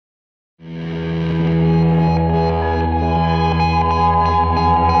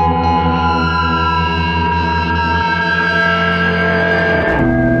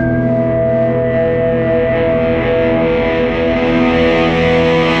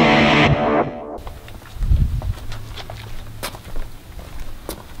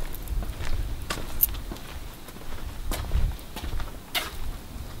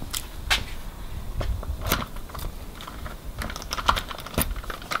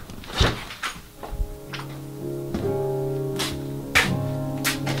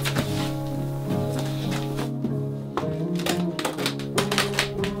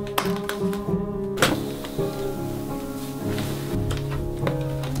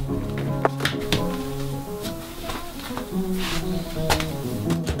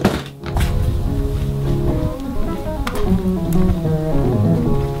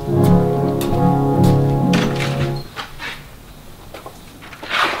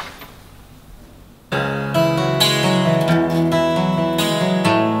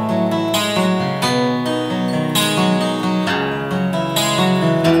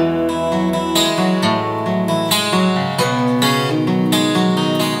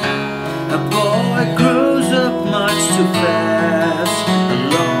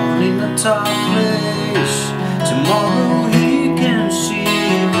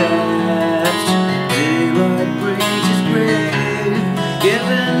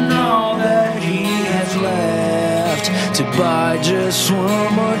given all that he has left to buy just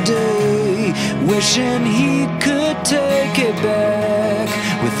one more day, wishing he could take it back.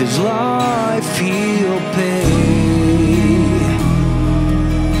 With his life he'll pay.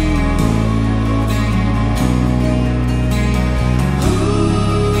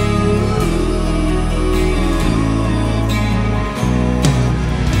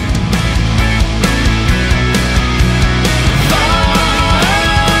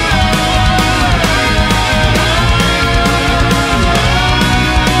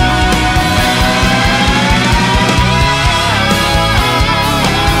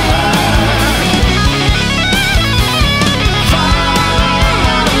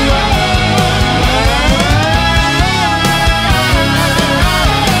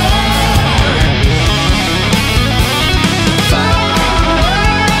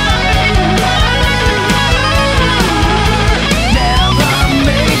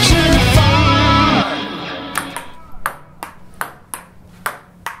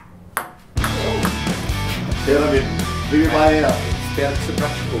 Vive vai aí, ó. Espero que você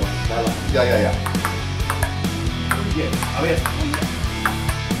praticou. Vai lá. Ja. A ver.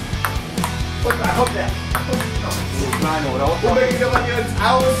 Kommt der. Nein, oder? Und wir gehen mal jetzt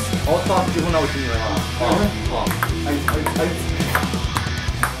aus. Ausfahrt de Ronaldinho, ó. Ó.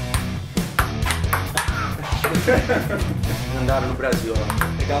 Andaram no Brasil, ó.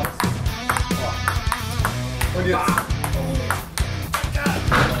 Legal? Ó. Und jetzt.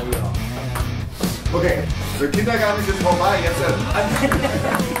 Okay, der Kindergarten ist jetzt vorbei, jetzt.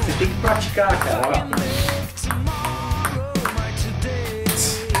 Você tem que praticar, cara.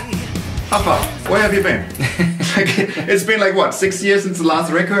 Rafa, where have you been? It's been like what, 6 years since the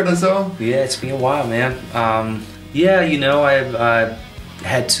last record or so? Yeah, it's been a while, man. Yeah, you know, I've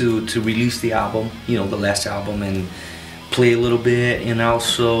had to release the album, you know, the last album, and play a little bit, and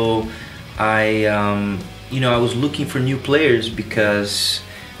also you know, I was looking for new players because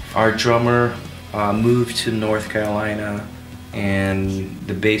our drummer moved to North Carolina, and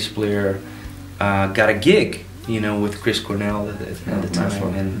the bass player got a gig, you know, with Chris Cornell at the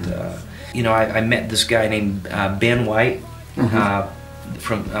time, and you know, I met this guy named Ben White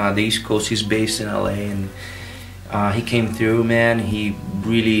from the East Coast. He's based in LA, and he came through, man. He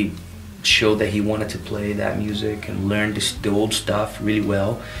really showed that he wanted to play that music and learn the old stuff really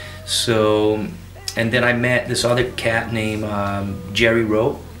well. So, and then I met this other cat named Jerry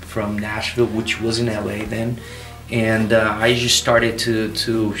Rowe from Nashville, which was in LA then, and I just started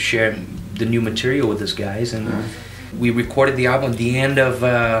to share the new material with these guys, and we recorded the album at the end of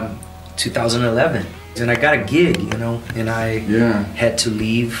 2011, and I got a gig, you know, and I had to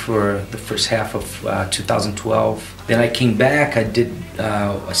leave for the first half of 2012. Then I came back, I did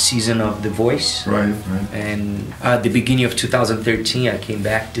a season of The Voice, and at the beginning of 2013 I came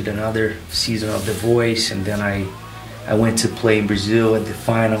back, did another season of The Voice, and then I went to play in Brazil at the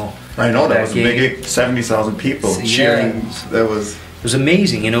final. I know, that was a big 70,000 people cheering. That was... It was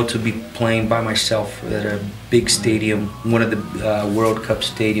amazing, you know, to be playing by myself at a big stadium, one of the World Cup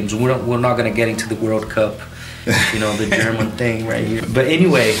stadiums. We're not going to get into the World Cup, you know, the German thing right here. But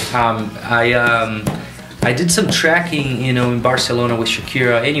anyway, I did some tracking, you know, in Barcelona with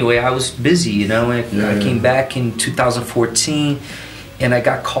Shakira. Anyway, I was busy, you know, and I came back in 2014. And I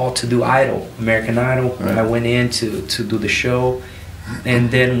got called to do Idol, American Idol. I went in to do the show,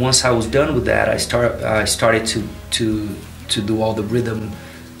 and then once I was done with that, I started to do all the rhythm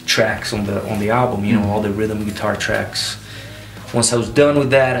tracks on the album. You know, all the rhythm guitar tracks. Once I was done with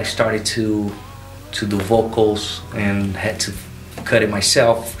that, I started to do vocals and had to cut it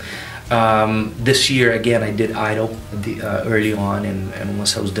myself. This year again I did Idol early on, and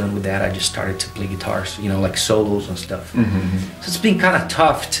once I was done with that I just started to play guitars, you know, like solos and stuff. So it's been kind of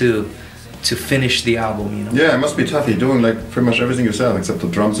tough to finish the album, you know. Yeah, it must be tough. You're doing like pretty much everything yourself except the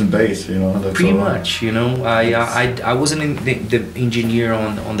drums and bass, you know. That's pretty much, you know. I wasn't the engineer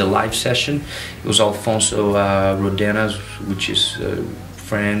on the live session. It was Alfonso Rodenas, which is a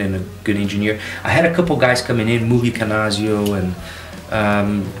friend and a good engineer. I had a couple guys coming in, Mugi Canazio, and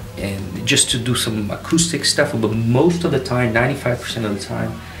just to do some acoustic stuff, but most of the time, 95% of the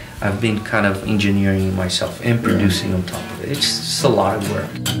time, I've been kind of engineering myself and producing on top of it. It's just a lot of work.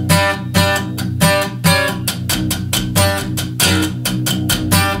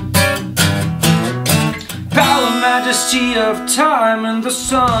 Power, majesty of time and the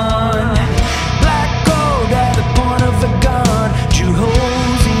sun, black gold at the point of a gun, drew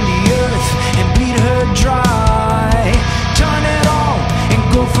holes in the earth and beat her dry, turn it on and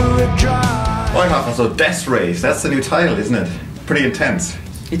go for a drive. Oh, so Death Race, that's the new title, isn't it? Pretty intense.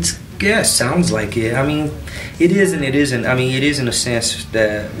 It's Yeah, sounds like it. I mean, it is and it isn't. I mean, it is in a sense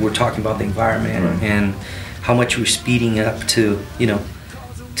that we're talking about the environment and how much we're speeding up to, you know,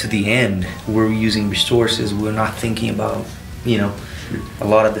 to the end. We're using resources. We're not thinking about, you know, a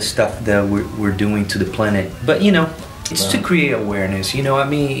lot of the stuff that we're doing to the planet. But, you know, it's to create awareness. You know, I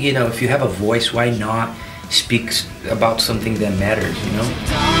mean, you know, if you have a voice, why not speak about something that matters, you know?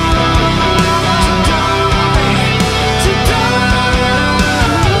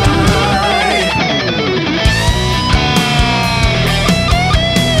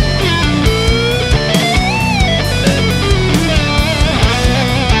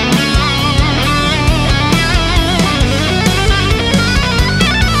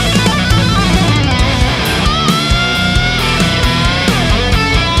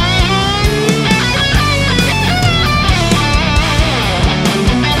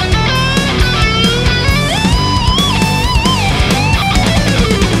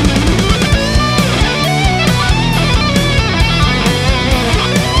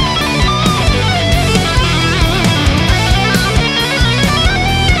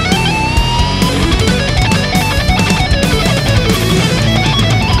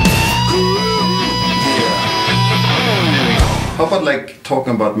 How about like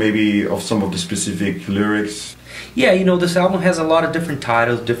talking about maybe of some of the specific lyrics? Yeah, you know, this album has a lot of different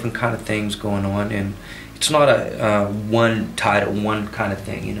titles, different kind of things going on, and it's not a one title, one kind of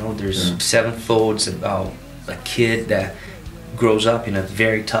thing, you know. There's Sevenfold. It's about a kid that grows up in a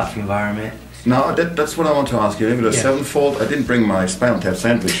very tough environment. Now, that's what I want to ask you. Maybe the Sevenfold, I didn't bring my Spinal Tap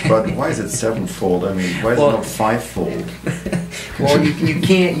sandwich, but why is it sevenfold? I mean, why is it not fivefold? Well, you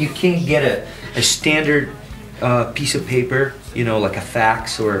can't get a standard piece of paper, you know, like a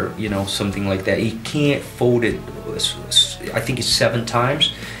fax or, you know, something like that. You can't fold it, I think it's 7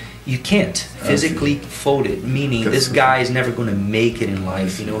 times. You can't physically fold it, meaning this guy is never going to make it in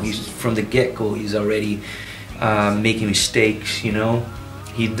life, you know. He's from the get-go, he's already making mistakes, you know.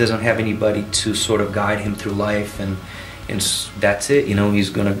 He doesn't have anybody to sort of guide him through life, and that's it, you know.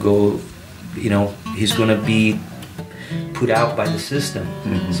 He's going to go, you know, he's going to be put out by the system.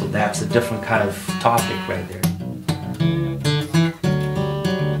 So that's a different kind of topic right there.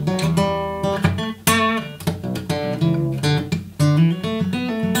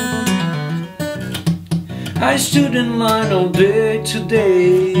 I stood in line all day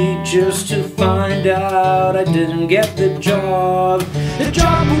today just to find out I didn't get the job. The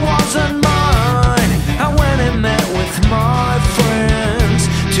job wasn't mine. I went and met with my friends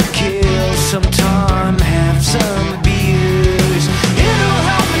to kill some time, have some beers. It'll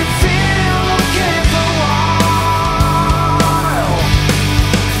help me feel okay for a while.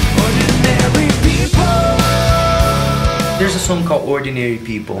 Ordinary people. There's a song called Ordinary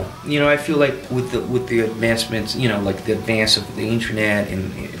People. You know, I feel like with the advancements, you know, like the advance of the internet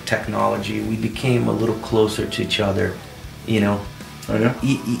and technology, we became a little closer to each other, you know. Oh yeah?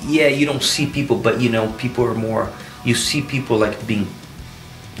 Yeah, you don't see people, but you know, people are more, you see people like being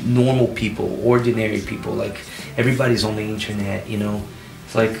normal people, ordinary people, like everybody's on the internet, you know.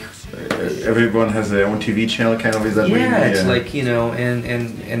 It's like everyone has their own TV channel, kind of, is that what you mean? Yeah, it's like, you know, and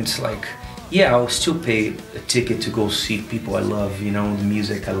it's like, yeah, I'll still pay a ticket to go see people I love, you know, the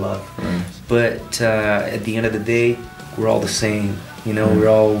music I love. But at the end of the day, we're all the same, you know. We're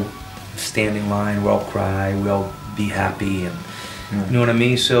all stand in line, we all cry, we all be happy, and you know what I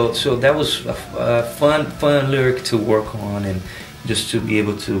mean. So that was a fun lyric to work on, and just to be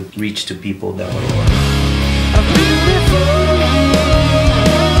able to reach to people that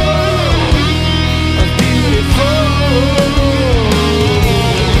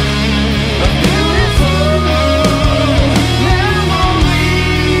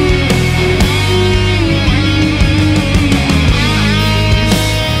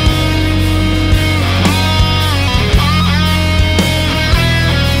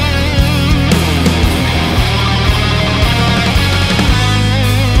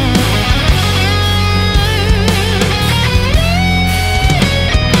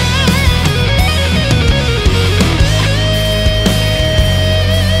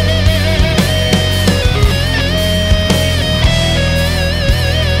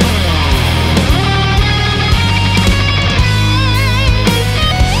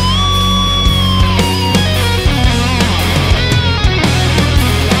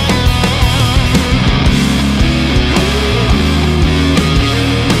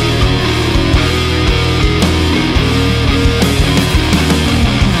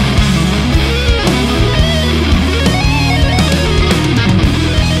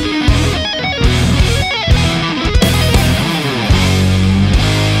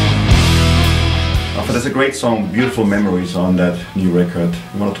great song, Beautiful Memories, on that new record.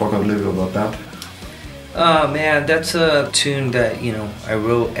 You want to talk a little bit about that? Man, that's a tune that, you know, I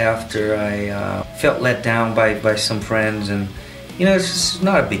wrote after I felt let down by some friends, and you know, it's just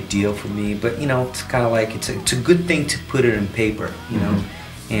not a big deal for me, but you know, it's kind of like it's a good thing to put it in paper, you know,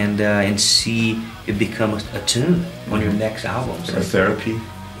 and see it become a tune on your next album. So, a therapy?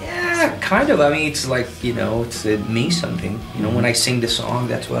 Yeah, kind of. I mean, it's like, you know, it means something. You know, when I sing the song,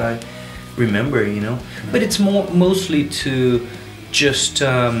 that's what I remember, you know. But it's mostly to just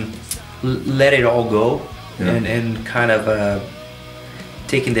let it all go, and kind of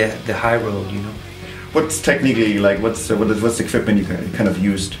taking the high road, you know. What's technically like? What's the equipment you kind of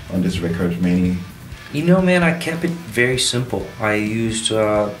used on this record mainly? You know, man, I kept it very simple. I used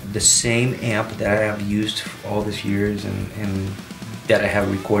the same amp that I have used all these years, and that I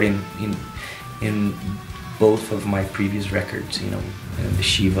have recording in both of my previous records. You know, the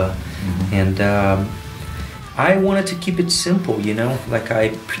Shiva, and I wanted to keep it simple. You know, like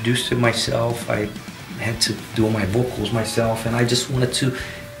I produced it myself. I had to do my vocals myself, and I just wanted to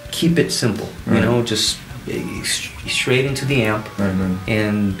keep it simple, you know, just straight into the amp,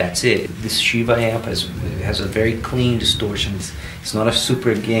 and that's it. This Shiva amp has a very clean distortion. It's not a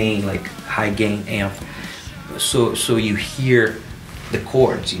super gain, like high gain amp. So you hear the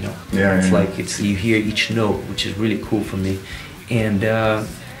chords, you know. It's like you hear each note, which is really cool for me. And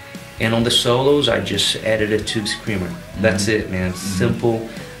on the solos, I just added a tube screamer. That's it, man. Simple.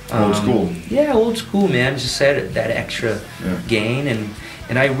 Old school. Yeah, old school, man. Just added that extra gain,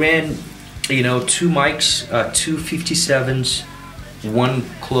 and I ran, you know, two mics, two 57s, one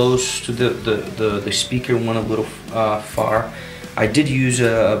close to the speaker, one a little far. I did use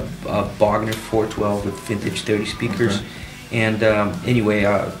a Bogner 412 with vintage 30 speakers, and anyway,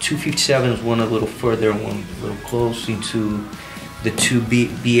 two 57s, one a little further, one a little close into the two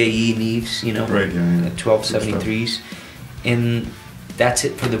BAE Neves, you know, 1273s, and that's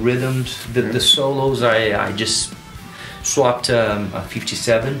it for the rhythms. The solos, I just swapped a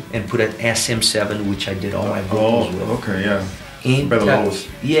 57 and put an SM7, which I did all my vocals with. Okay, yeah. And, by the lows.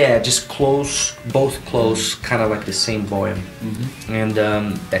 Yeah, just close, both close, kind of like the same volume. And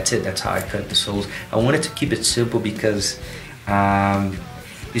that's it. That's how I cut the solos. I wanted to keep it simple because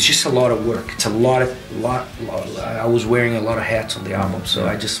it's just a lot of work. It's a lot. I was wearing a lot of hats on the album, so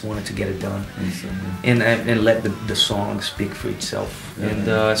I just wanted to get it done, and let the song speak for itself. And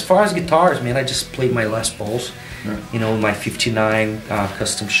as far as guitars, man, I just played my Les Pauls. You know, my 59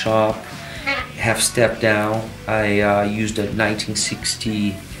 custom shop, half step down. I used a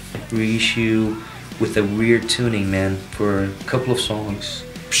 1960 reissue with a weird tuning, man, for a couple of songs.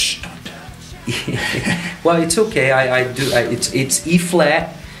 Psh, don't tell. Well, it's okay. It's E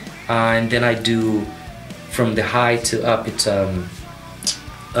flat, and then I do from the high to up. It's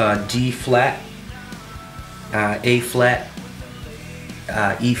D flat, A flat,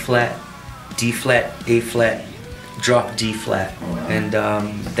 E flat, D flat, A flat, drop D flat, and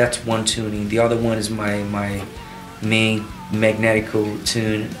that's one tuning. The other one is my main Magnetico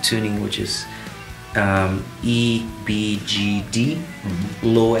tuning, which is E, B, G, D,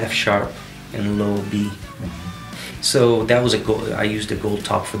 low F sharp, and low B. So that was I used a gold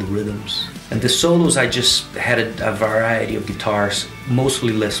top for the rhythms. And the solos, I just had a variety of guitars,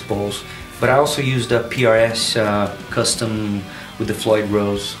 mostly Les Pauls, but I also used a PRS custom with the Floyd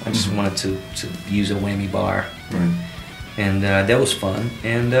Rose. I just wanted to use a whammy bar. And that was fun.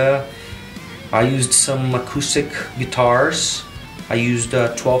 And I used some acoustic guitars. I used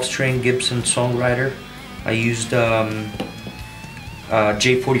a 12-string Gibson Songwriter. I used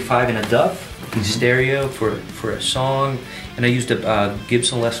J45 in a Duff stereo for a song, and I used a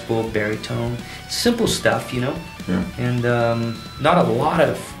Gibson Les Paul baritone. Simple stuff, you know. And not a lot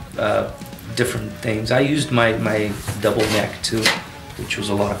of different things. I used my double neck too, which was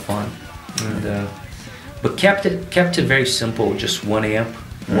a lot of fun. And but kept it very simple, just one amp,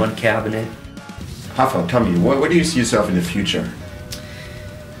 one cabinet. Rafa, tell me, where do you see yourself in the future?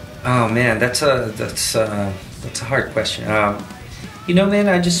 Oh man, that's a hard question. You know, man,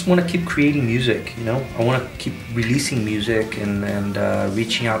 I just want to keep creating music. You know, I want to keep releasing music and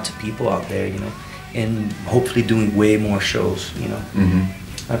reaching out to people out there. You know, and hopefully doing way more shows. You know,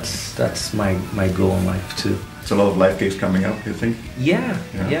 that's my goal in life too. There's a lot of live gigs coming up, you think? Yeah.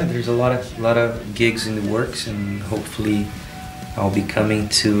 There's a lot of gigs in the works, and hopefully I'll be coming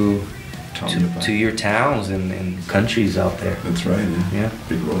to your towns and countries out there. That's right. Yeah.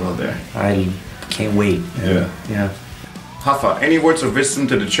 Big world out there. I can't wait. Yeah. Rafa, any words of wisdom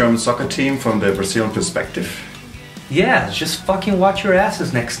to the German soccer team from the Brazilian perspective? Yeah, just fucking watch your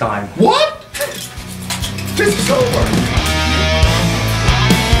asses next time. What? This is over.